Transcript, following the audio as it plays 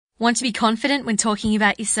Want to be confident when talking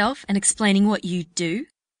about yourself and explaining what you do?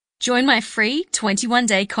 Join my free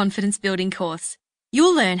 21-day confidence building course.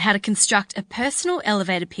 You'll learn how to construct a personal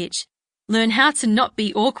elevator pitch, learn how to not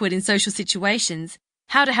be awkward in social situations,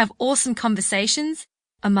 how to have awesome conversations,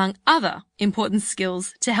 among other important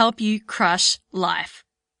skills to help you crush life.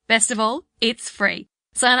 Best of all, it's free.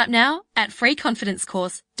 Sign up now at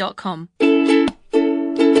freeconfidencecourse.com.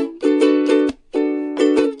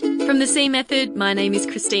 From the C Method, my name is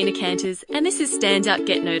Christina Canters, and this is Stand Out,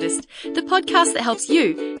 Get Noticed, the podcast that helps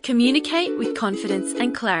you communicate with confidence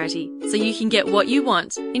and clarity so you can get what you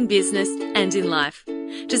want in business and in life.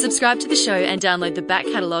 To subscribe to the show and download the back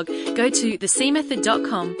catalogue, go to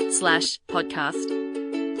thecmethod.com/podcast.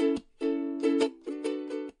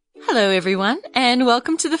 Hello everyone, and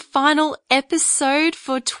welcome to the final episode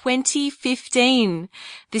for 2015.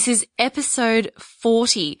 This is episode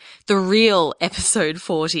 40, the real episode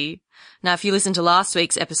 40. Now, if you listened to last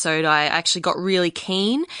week's episode, I actually got really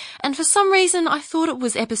keen, and for some reason I thought it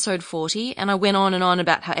was episode 40, and I went on and on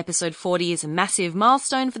about how episode 40 is a massive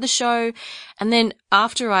milestone for the show, and then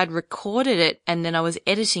after I'd recorded it and then I was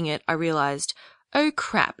editing it, I realized, oh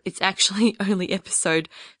crap, it's actually only episode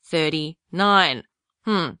 39.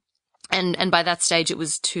 And by that stage, it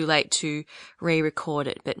was too late to re-record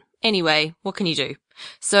it. But anyway, what can you do?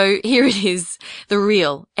 So here it is, the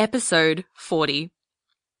real episode 40.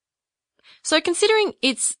 So considering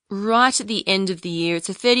it's right at the end of the year, it's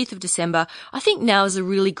the 30th of December, I think now is a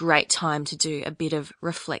really great time to do a bit of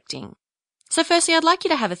reflecting. So firstly, I'd like you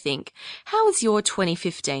to have a think. How was your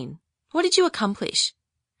 2015? What did you accomplish?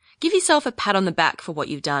 Give yourself a pat on the back for what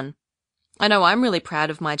you've done. I know I'm really proud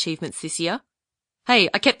of my achievements this year. Hey,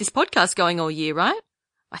 I kept this podcast going all year, right?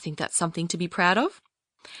 I think that's something to be proud of.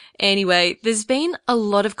 Anyway, there's been a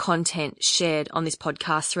lot of content shared on this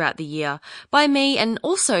podcast throughout the year by me and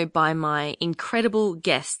also by my incredible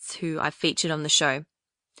guests who I've featured on the show.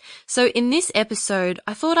 So in this episode,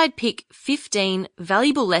 I thought I'd pick 15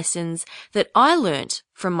 valuable lessons that I learnt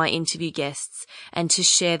from my interview guests and to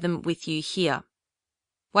share them with you here.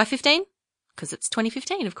 Why 15? Because it's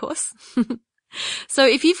 2015, of course. So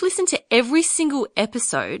if you've listened to every single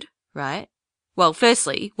episode, right? Well,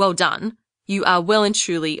 firstly, well done. You are well and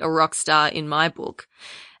truly a rock star in my book.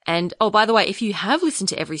 And, oh, by the way, if you have listened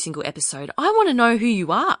to every single episode, I want to know who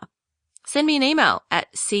you are. Send me an email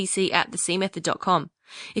at cc@thecmethod.com.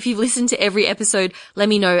 If you've listened to every episode, let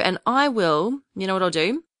me know and I will, you know what I'll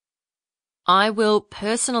do? I will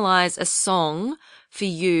personalize a song for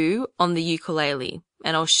you on the ukulele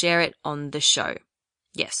and I'll share it on the show.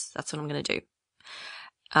 Yes, that's what I'm going to do.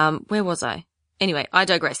 Where was I? Anyway, I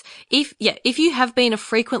digress. If you have been a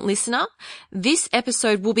frequent listener, this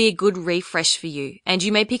episode will be a good refresh for you and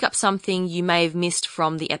you may pick up something you may have missed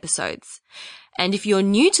from the episodes. And if you're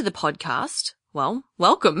new to the podcast, well,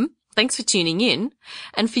 welcome. Thanks for tuning in.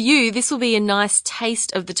 And for you, this will be a nice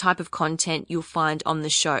taste of the type of content you'll find on the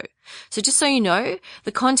show. So just so you know,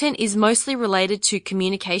 the content is mostly related to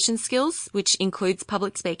communication skills, which includes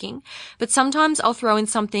public speaking. But sometimes I'll throw in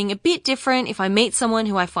something a bit different if I meet someone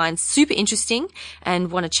who I find super interesting and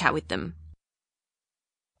want to chat with them.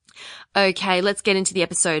 Okay, let's get into the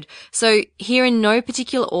episode. So here in no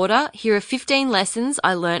particular order, here are 15 lessons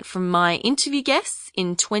I learnt from my interview guests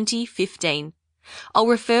in 2015. I'll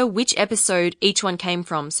refer which episode each one came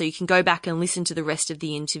from so you can go back and listen to the rest of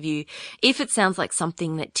the interview if it sounds like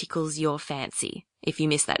something that tickles your fancy, if you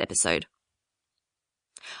missed that episode.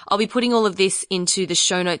 I'll be putting all of this into the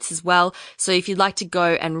show notes as well, so if you'd like to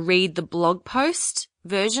go and read the blog post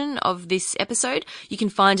version of this episode, you can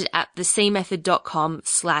find it at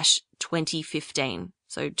thecmethod.com/2015,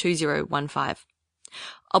 so 2015.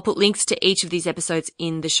 I'll put links to each of these episodes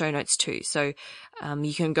in the show notes too, so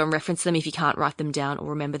you can go and reference them if you can't write them down or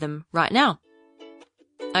remember them right now.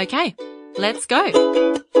 Okay, let's go.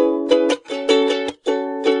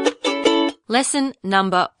 Lesson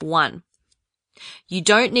number 1. You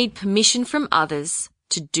don't need permission from others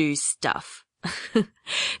to do stuff.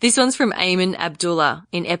 This one's from Ayman Abdullah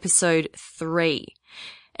in episode 3.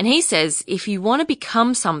 And he says, if you want to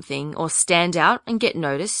become something or stand out and get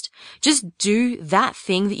noticed, just do that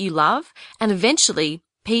thing that you love and eventually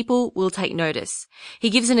people will take notice. He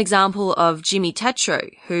gives an example of Jimmy Tatro,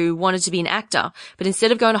 who wanted to be an actor, but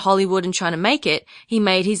instead of going to Hollywood and trying to make it, he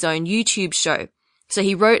made his own YouTube show. So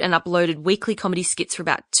he wrote and uploaded weekly comedy skits for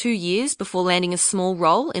about 2 years before landing a small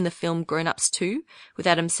role in the film Grown Ups 2 with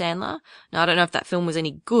Adam Sandler. Now, I don't know if that film was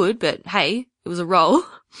any good, but hey, it was a role.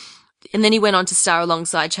 And then he went on to star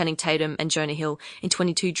alongside Channing Tatum and Jonah Hill in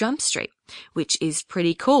 22 Jump Street, which is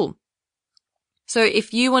pretty cool. So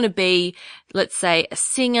if you want to be, let's say, a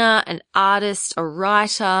singer, an artist, a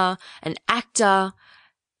writer, an actor,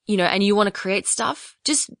 and you want to create stuff,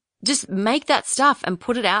 just make that stuff and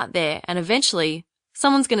put it out there, and eventually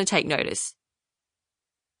someone's going to take notice.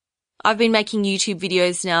 I've been making YouTube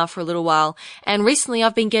videos now for a little while, and recently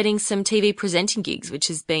I've been getting some TV presenting gigs, which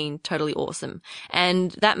has been totally awesome.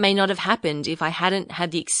 And that may not have happened if I hadn't had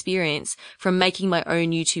the experience from making my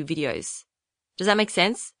own YouTube videos. Does that make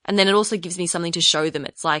sense? And then it also gives me something to show them.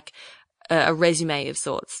 It's like a resume of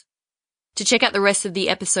sorts. To check out the rest of the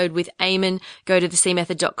episode with Eamon, go to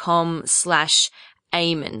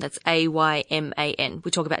thecmethod.com/Eamon. That's AYMAN.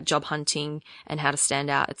 We talk about job hunting and how to stand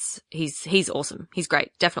out. He's awesome. He's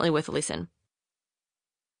great. Definitely worth a listen.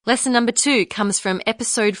 Lesson number 2 comes from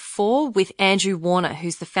episode 4 with Andrew Warner,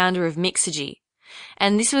 who's the founder of Mixergy.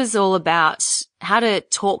 And this was all about how to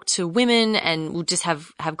talk to women, and we'll just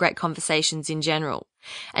have great conversations in general.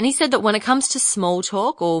 And he said that when it comes to small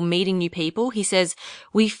talk or meeting new people, he says,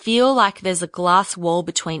 we feel like there's a glass wall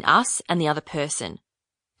between us and the other person.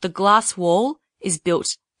 The glass wall is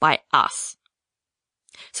built by us.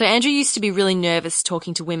 So Andrew used to be really nervous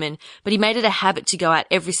talking to women, but he made it a habit to go out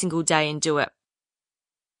every single day and do it.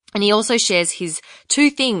 And he also shares his 2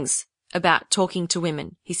 things about talking to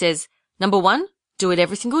women. He says, number 1, do it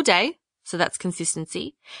every single day. So that's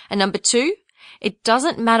consistency. And number 2, it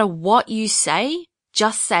doesn't matter what you say,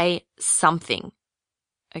 just say something.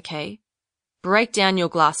 Okay? Break down your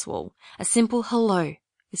glass wall. A simple hello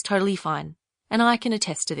is totally fine. And I can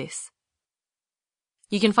attest to this.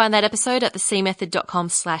 You can find that episode at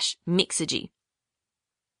thecmethod.com/Mixergy.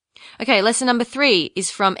 Okay, lesson number 3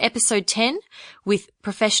 is from episode 10 with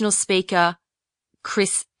professional speaker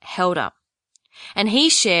Chris Helder. And he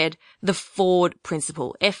shared the Ford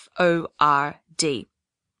principle, F-O-R-D.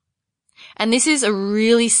 And this is a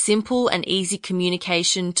really simple and easy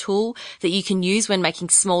communication tool that you can use when making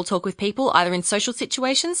small talk with people, either in social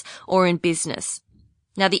situations or in business.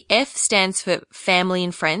 Now, the F stands for family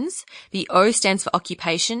and friends, the O stands for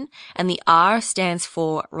occupation, and the R stands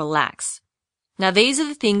for relax. Now, these are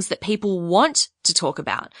the things that people want to talk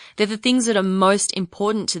about. They're the things that are most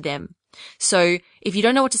important to them. So if you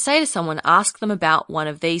don't know what to say to someone, ask them about one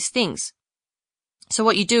of these things. So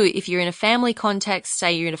what you do, if you're in a family context,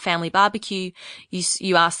 say you're in a family barbecue,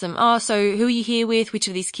 you ask them, oh, so who are you here with? Which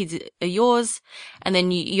of these kids are yours? And then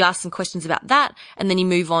you ask them questions about that. And then you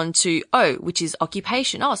move on to O, which is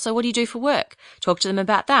occupation. Oh, so what do you do for work? Talk to them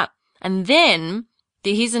about that. And then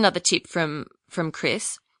here's another tip from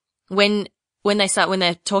Chris. When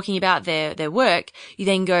they're talking about their work, you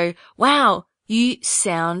then go, wow, you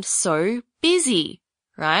sound so busy,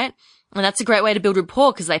 right? And that's a great way to build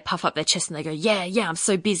rapport because they puff up their chest and they go, yeah, I'm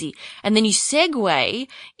so busy. And then you segue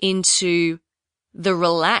into the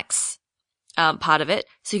relax part of it.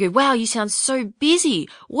 So you go, wow, you sound so busy.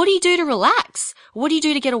 What do you do to relax? What do you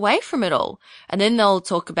do to get away from it all? And then they'll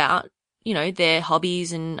talk about, their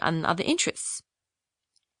hobbies and other interests.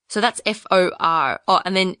 So that's F-O-R. Oh,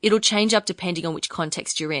 and then it'll change up depending on which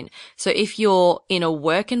context you're in. So if you're in a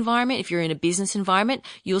work environment, if you're in a business environment,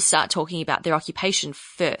 you'll start talking about their occupation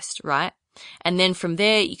first, right? And then from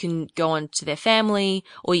there, you can go on to their family,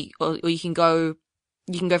 or you can go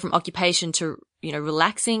from occupation to,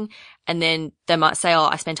 relaxing. And then they might say, oh,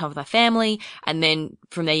 I spend time with my family. And then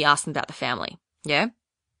from there, you ask them about the family. Yeah.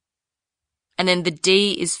 And then the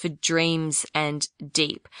D is for dreams and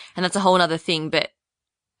deep. And that's a whole other thing, but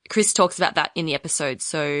Chris talks about that in the episode,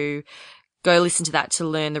 so go listen to that to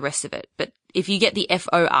learn the rest of it. But if you get the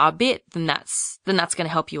F-O-R bit, then that's going to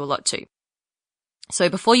help you a lot too. So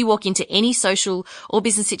before you walk into any social or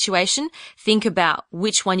business situation, think about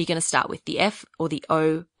which one you're going to start with, the F or the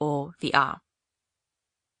O or the R.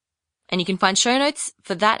 And you can find show notes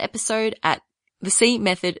for that episode at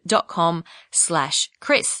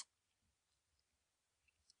thecmethod.com/Chris.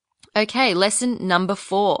 Okay, lesson number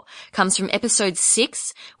 4 comes from episode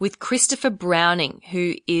 6 with Christopher Browning,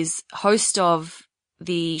 who is host of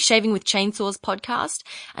the Shaving with Chainsaws podcast,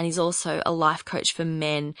 and he's also a life coach for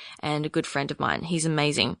men and a good friend of mine. He's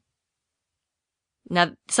amazing.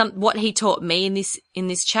 Now, what he taught me in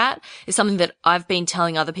this chat is something that I've been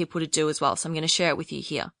telling other people to do as well, so I'm going to share it with you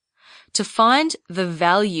here. To find the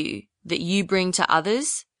value that you bring to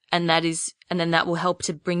others, and then that will help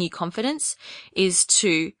to bring you confidence, is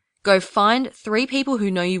to go find 3 people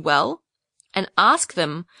who know you well and ask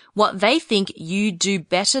them what they think you do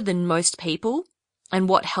better than most people and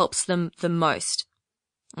what helps them the most.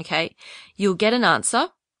 Okay? You'll get an answer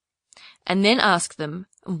and then ask them,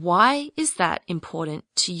 why is that important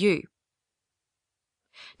to you?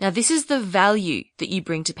 Now, this is the value that you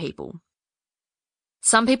bring to people.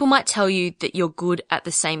 Some people might tell you that you're good at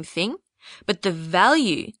the same thing, but the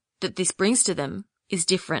value that this brings to them is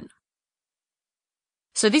different.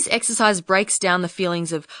 So this exercise breaks down the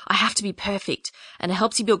feelings of, I have to be perfect, and it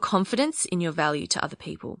helps you build confidence in your value to other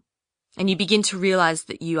people. And you begin to realize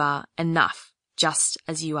that you are enough, just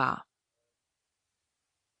as you are.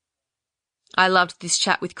 I loved this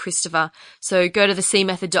chat with Christopher, so go to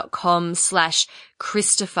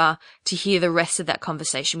thecmethod.com/Christopher to hear the rest of that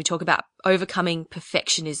conversation. We talk about overcoming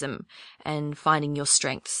perfectionism and finding your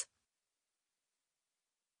strengths.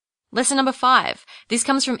 Lesson number 5. This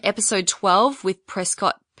comes from episode 12 with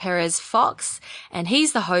Prescott Perez Fox, and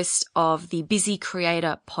he's the host of the Busy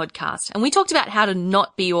Creator podcast. And we talked about how to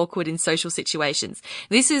not be awkward in social situations.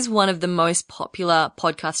 This is one of the most popular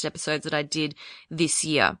podcast episodes that I did this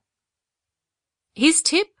year. His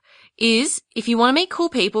tip is, if you want to meet cool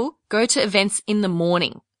people, go to events in the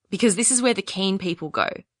morning, because this is where the keen people go.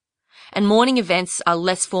 And morning events are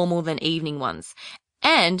less formal than evening ones.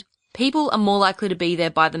 And people are more likely to be there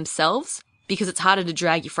by themselves because it's harder to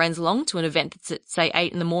drag your friends along to an event that's at, say,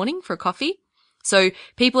 8 in the morning for a coffee. So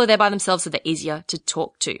people are there by themselves, so they're easier to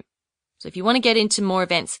talk to. So if you want to get into more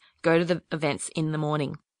events, go to the events in the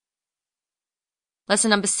morning. Lesson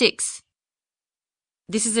number 6.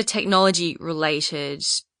 This is a technology-related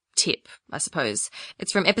tip, I suppose.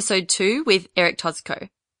 It's from episode 2 with Eric Tozko.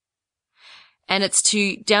 And it's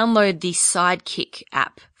to download the Sidekick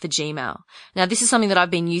app for Gmail. Now, this is something that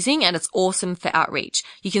I've been using, and it's awesome for outreach.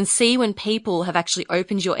 You can see when people have actually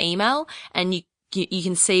opened your email, and you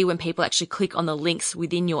can see when people actually click on the links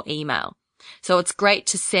within your email. So it's great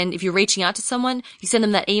to send, if you're reaching out to someone, you send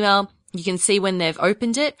them that email, you can see when they've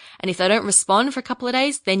opened it, and if they don't respond for a couple of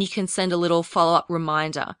days, then you can send a little follow-up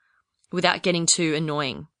reminder without getting too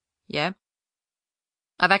annoying. Yeah?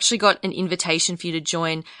 I've actually got an invitation for you to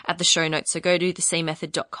join at the show notes. So go to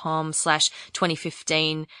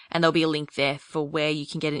thecmethod.com/2015 and there'll be a link there for where you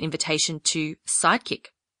can get an invitation to Sidekick.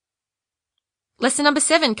 Lesson number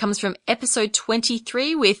 7 comes from episode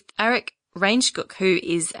 23 with Arik Rangecook, who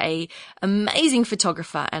is a amazing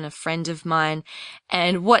photographer and a friend of mine.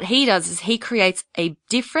 And what he does is he creates a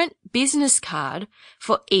different business card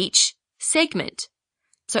for each segment.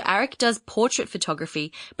 So Arik does portrait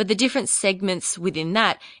photography, but the different segments within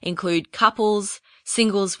that include couples,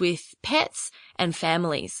 singles with pets, and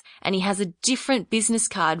families. And he has a different business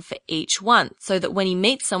card for each one, so that when he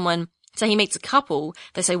meets someone, so he meets a couple,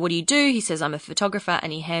 they say, what do you do? He says, I'm a photographer,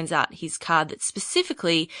 and he hands out his card that's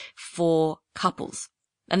specifically for couples.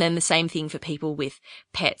 And then the same thing for people with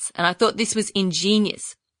pets. And I thought this was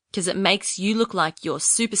ingenious because it makes you look like you're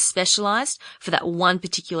super specialized for that one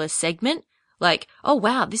particular segment. Like, oh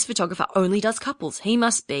wow, this photographer only does couples. He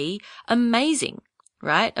must be amazing,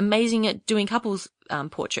 right? Amazing at doing couples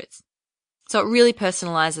portraits. So it really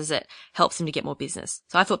personalizes it, helps him to get more business.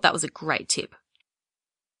 So I thought that was a great tip.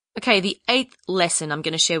 Okay, the 8th lesson I'm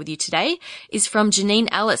going to share with you today is from Janine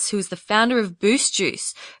Ellis, who is the founder of Boost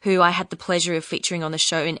Juice, who I had the pleasure of featuring on the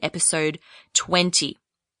show in episode 20.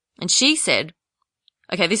 And she said,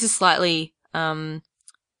 okay, this is slightly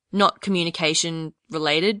not communication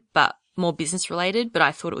related, but more business related, but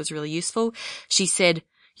I thought it was really useful. She said,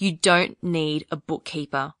 you don't need a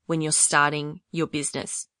bookkeeper when you're starting your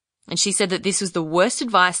business. And she said that this was the worst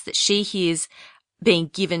advice that she hears being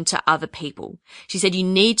given to other people. She said, you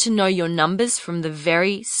need to know your numbers from the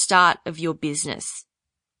very start of your business.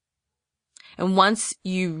 And once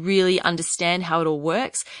you really understand how it all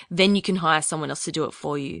works, then you can hire someone else to do it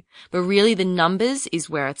for you. But really the numbers is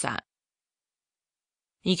where it's at.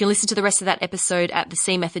 You can listen to the rest of that episode at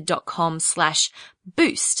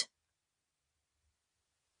thecmethod.com/boost.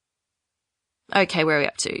 Okay, where are we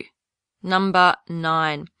up to? Number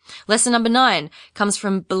 9. Lesson number 9 comes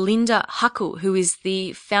from Belinda Huckle, who is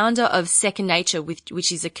the founder of Second Nature,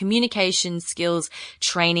 which is a communication skills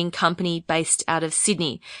training company based out of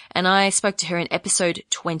Sydney. And I spoke to her in episode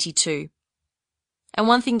 22. And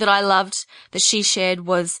one thing that I loved that she shared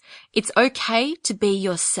was, it's okay to be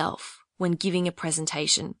yourself when giving a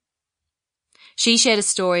presentation. She shared a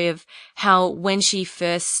story of how when she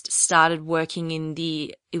first started working in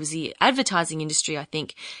the advertising industry, I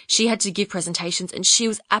think, she had to give presentations and she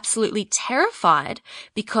was absolutely terrified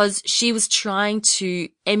because she was trying to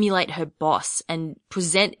emulate her boss and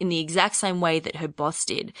present in the exact same way that her boss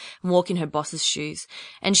did and walk in her boss's shoes.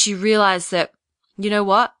 And she realized that, you know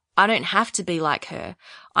what? I don't have to be like her.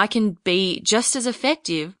 I can be just as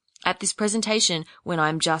effective at this presentation when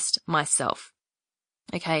I'm just myself.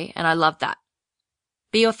 Okay. And I love that.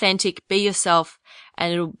 Be authentic, be yourself,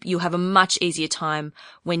 and you'll have a much easier time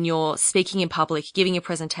when you're speaking in public, giving a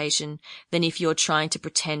presentation, than if you're trying to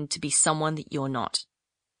pretend to be someone that you're not.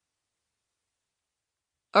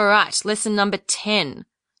 All right. Lesson number 10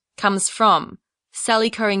 comes from Sally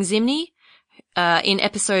Coring-Zimney, in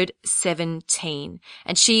episode 17,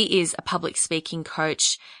 and she is a public speaking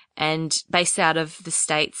coach and based out of the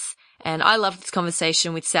States. And I loved this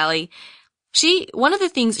conversation with Sally. One of the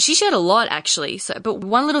things, she shared a lot actually, but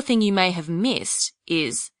one little thing you may have missed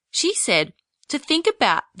is she said to think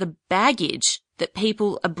about the baggage that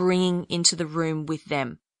people are bringing into the room with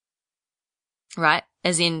them, right?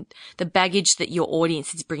 As in the baggage that your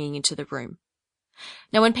audience is bringing into the room.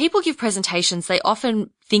 Now, when people give presentations, they often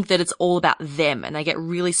think that it's all about them and they get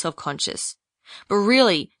really self-conscious. But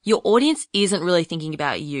really, your audience isn't really thinking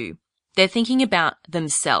about you. They're thinking about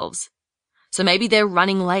themselves. So maybe they're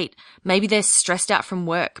running late. Maybe they're stressed out from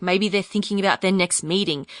work. Maybe they're thinking about their next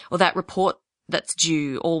meeting or that report that's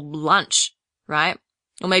due or lunch, right?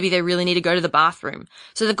 Or maybe they really need to go to the bathroom.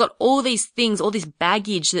 So they've got all these things, all this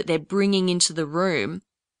baggage that they're bringing into the room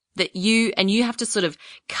that you have to sort of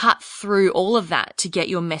cut through all of that to get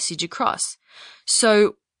your message across.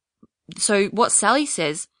 So what Sally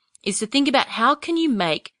says is to think about how can you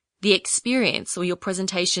make the experience or your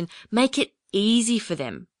presentation, make it easy for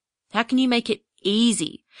them. How can you make it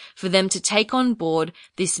easy for them to take on board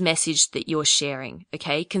this message that you're sharing?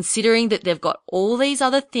 Okay. Considering that they've got all these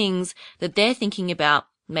other things that they're thinking about.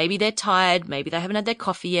 Maybe they're tired. Maybe they haven't had their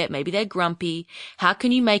coffee yet. Maybe they're grumpy. How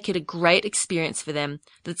can you make it a great experience for them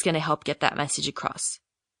that's going to help get that message across?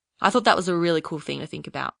 I thought that was a really cool thing to think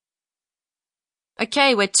about.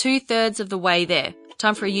 Okay, we're 2/3 of the way there.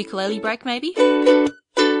 Time for a ukulele break, maybe?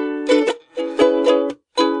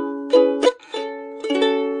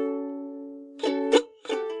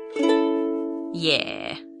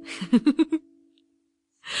 Yeah.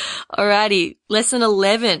 Alrighty, lesson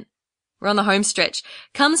 11. We're on the home stretch.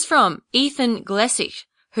 Comes from Ethan Glessick,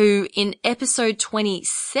 who in episode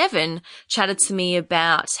 27 chatted to me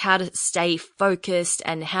about how to stay focused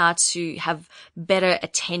and how to have better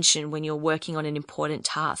attention when you're working on an important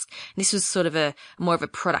task. This was sort of more of a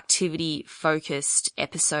productivity focused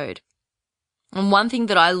episode. And one thing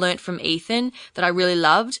that I learned from Ethan that I really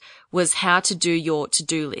loved was how to do your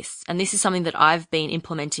to-do lists. And this is something that I've been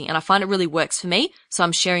implementing and I find it really works for me. So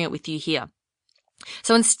I'm sharing it with you here.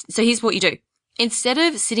 So here's what you do. Instead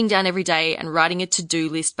of sitting down every day and writing a to-do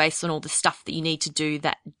list based on all the stuff that you need to do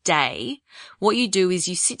that day, what you do is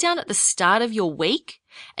you sit down at the start of your week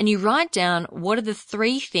and you write down what are the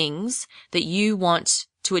 3 things that you want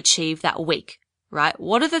to achieve that week, right?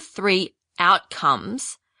 What are the 3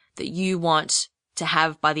 outcomes that you want to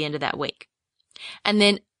have by the end of that week? And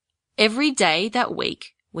then every day that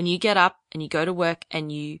week, when you get up and you go to work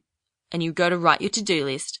and you go to write your to-do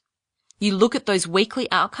list, you look at those weekly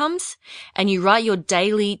outcomes and you write your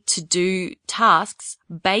daily to-do tasks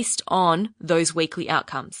based on those weekly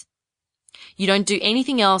outcomes. You don't do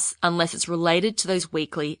anything else unless it's related to those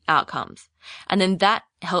weekly outcomes. And then that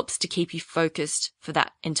helps to keep you focused for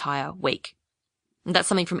that entire week. And that's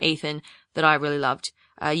something from Ethan that I really loved.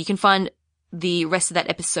 You can find the rest of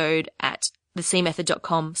that episode at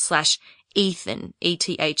thecmethod.com/Ethan,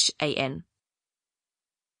 ETHAN.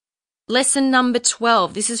 Lesson number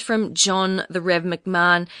 12. This is from John the Rev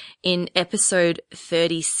McMahon in episode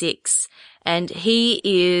 36. And he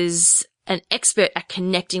is an expert at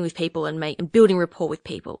connecting with people and building rapport with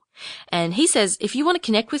people. And he says, if you want to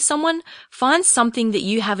connect with someone, find something that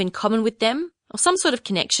you have in common with them or some sort of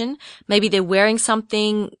connection. Maybe they're wearing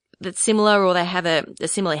something that's similar or they have a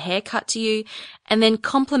similar haircut to you, and then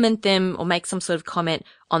compliment them or make some sort of comment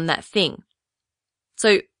on that thing.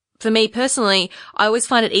 So for me personally, I always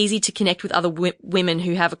find it easy to connect with other women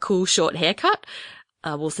who have a cool short haircut.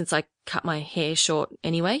 Since I cut my hair short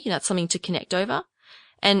anyway, it's something to connect over.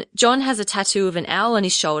 And John has a tattoo of an owl on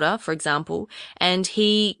his shoulder, for example, and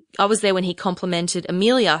I was there when he complimented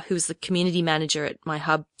Amelia, who's the community manager at my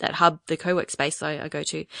Hub, the co-work space I go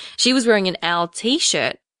to. She was wearing an owl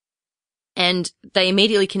t-shirt, and they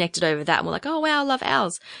immediately connected over that and were like, oh wow, I love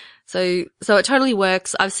owls. So it totally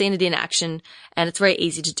works. I've seen it in action and it's very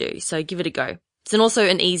easy to do. So give it a go. It's also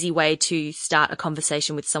an easy way to start a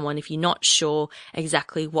conversation with someone if you're not sure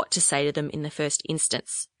exactly what to say to them in the first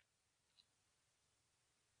instance.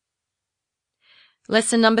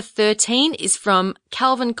 Lesson number 13 is from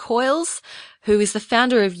Calvin Coyles, who is the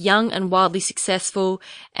founder of Young and Wildly Successful.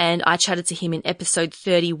 And I chatted to him in episode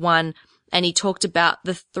 31 and he talked about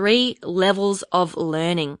the 3 levels of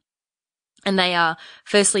learning. And they are,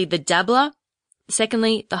 firstly, the dabbler,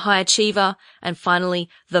 secondly, the high achiever, and finally,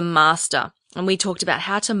 the master. And we talked about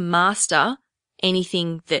how to master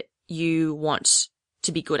anything that you want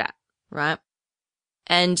to be good at, right?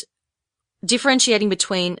 And differentiating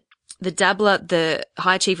between the dabbler, the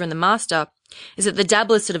high achiever, and the master is that the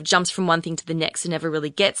dabbler sort of jumps from one thing to the next and never really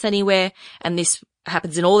gets anywhere. And this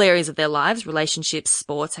happens in all areas of their lives, relationships,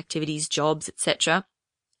 sports, activities, jobs, etc.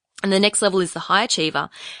 And the next level is the high achiever.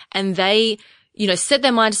 And they, set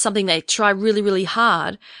their mind to something, they try really, really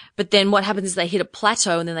hard. But then what happens is they hit a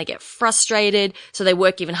plateau and then they get frustrated. So they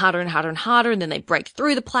work even harder and harder and harder. And then they break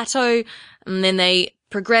through the plateau and then they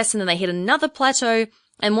progress and then they hit another plateau.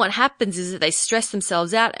 And what happens is that they stress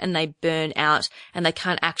themselves out and they burn out and they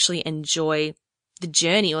can't actually enjoy the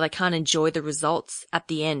journey, or they can't enjoy the results at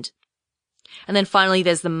the end. And then finally,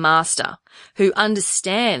 there's the master, who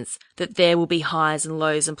understands that there will be highs and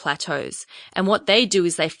lows and plateaus. And what they do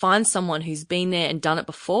is they find someone who's been there and done it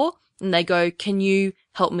before, and they go, can you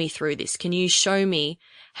help me through this? Can you show me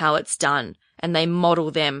how it's done? And they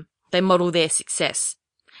model their success.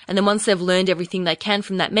 And then once they've learned everything they can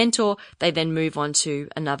from that mentor, they then move on to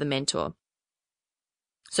another mentor.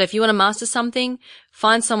 So if you want to master something,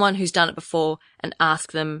 find someone who's done it before and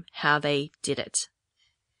ask them how they did it.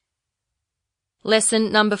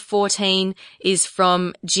 Lesson number 14 is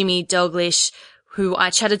from Jimmy Dalglish, who I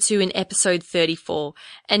chatted to in episode 34.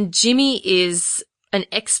 And Jimmy is an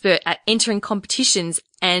expert at entering competitions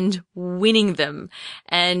and winning them.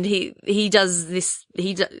 And he does this,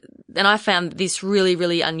 and I found this really,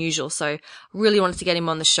 really unusual. So really wanted to get him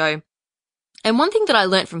on the show. And one thing that I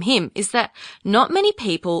learned from him is that not many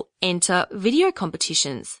people enter video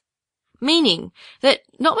competitions, meaning that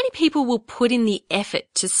not many people will put in the effort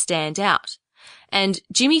to stand out. And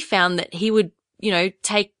Jimmy found that he would,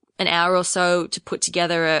 take an hour or so to put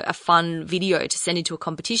together a fun video to send into a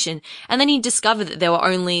competition. And then he discovered that there were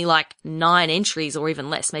only like 9 entries or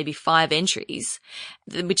even less, maybe 5 entries,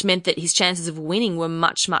 which meant that his chances of winning were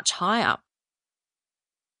much, much higher.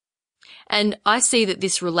 And I see that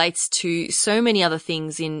this relates to so many other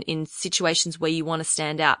things in situations where you want to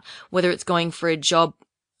stand out, whether it's going for a job,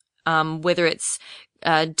 whether it's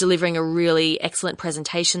delivering a really excellent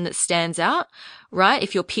presentation that stands out, right?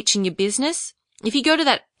 If you're pitching your business, if you go to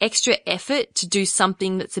that extra effort to do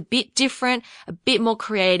something that's a bit different, a bit more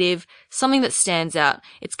creative, something that stands out,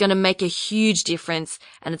 it's going to make a huge difference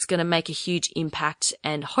and it's going to make a huge impact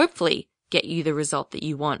and hopefully get you the result that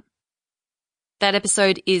you want. That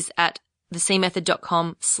episode is at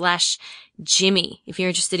thecmethod.com/Jimmy. If you're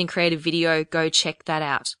interested in creative video, go check that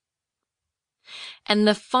out. And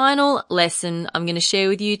the final lesson I'm going to share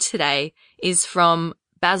with you today is from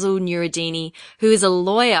Basil Nuruddini, who is a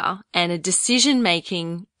lawyer and a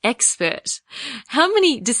decision-making expert. How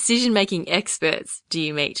many decision-making experts do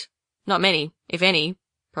you meet? Not many, if any,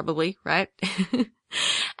 probably, right?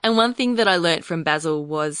 And one thing that I learned from Basil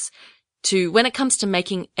was when it comes to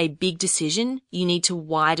making a big decision, you need to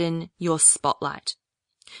widen your spotlight.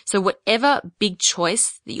 So whatever big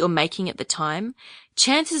choice that you're making at the time,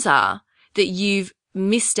 chances are that you've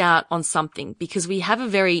missed out on something because we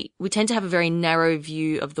tend to have a very narrow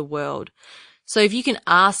view of the world. So if you can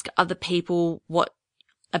ask other people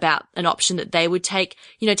about an option that they would take,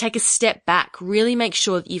 take a step back, really make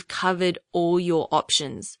sure that you've covered all your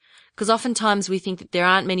options. Because oftentimes we think that there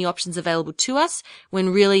aren't many options available to us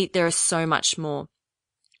when really there are so much more.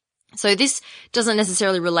 So this doesn't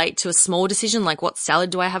necessarily relate to a small decision like what salad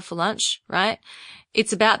do I have for lunch, right?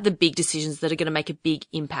 It's about the big decisions that are going to make a big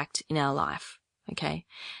impact in our life. Okay.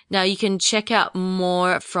 Now you can check out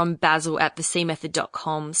more from Basil at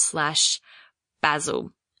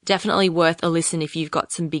thecmethod.com/Basil. Definitely worth a listen if you've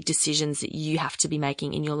got some big decisions that you have to be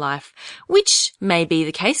making in your life, which may be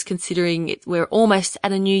the case considering we're almost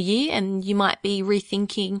at a new year and you might be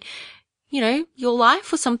rethinking, your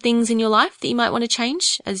life or some things in your life that you might want to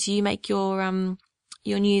change as you make your New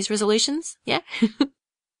Year's resolutions. Yeah.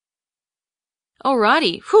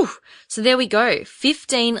 Alrighty. Whew. So there we go.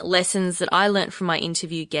 15 lessons that I learnt from my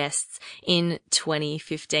interview guests in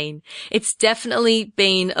 2015. It's definitely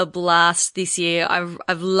been a blast this year.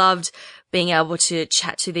 I've loved being able to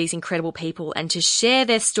chat to these incredible people and to share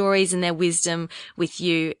their stories and their wisdom with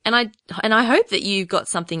you. And I hope that you got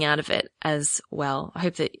something out of it as well. I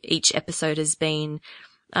hope that each episode has been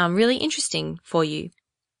really interesting for you.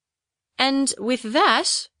 And with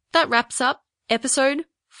that wraps up episode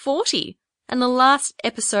 40. And the last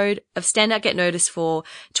episode of Stand Out Get Noticed for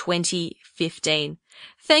 2015.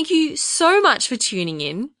 Thank you so much for tuning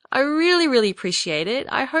in. I really, really appreciate it.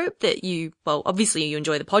 I hope that obviously you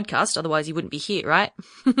enjoy the podcast, otherwise you wouldn't be here, right?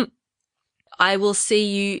 I will see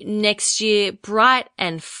you next year bright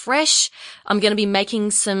and fresh. I'm going to be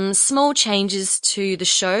making some small changes to the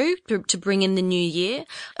show to bring in the new year.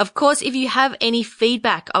 Of course, if you have any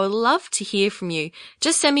feedback, I would love to hear from you.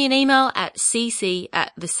 Just send me an email at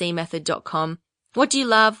cc@thecmethod.com. What do you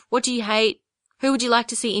love? What do you hate? Who would you like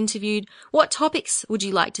to see interviewed? What topics would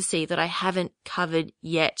you like to see that I haven't covered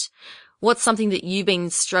yet? What's something that you've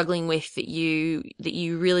been struggling with that you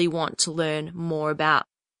really want to learn more about?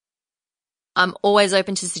 I'm always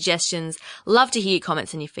open to suggestions. Love to hear your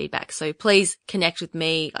comments and your feedback. So please connect with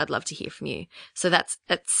me. I'd love to hear from you. So that's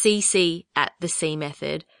at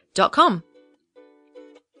cc@thecmethod.com.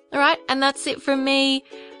 All right. And that's it from me.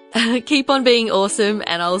 Keep on being awesome,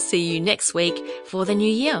 and I'll see you next week for the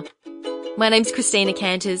new year. My name's Christina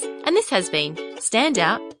Canters, and this has been Stand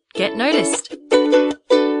Out, Get Noticed.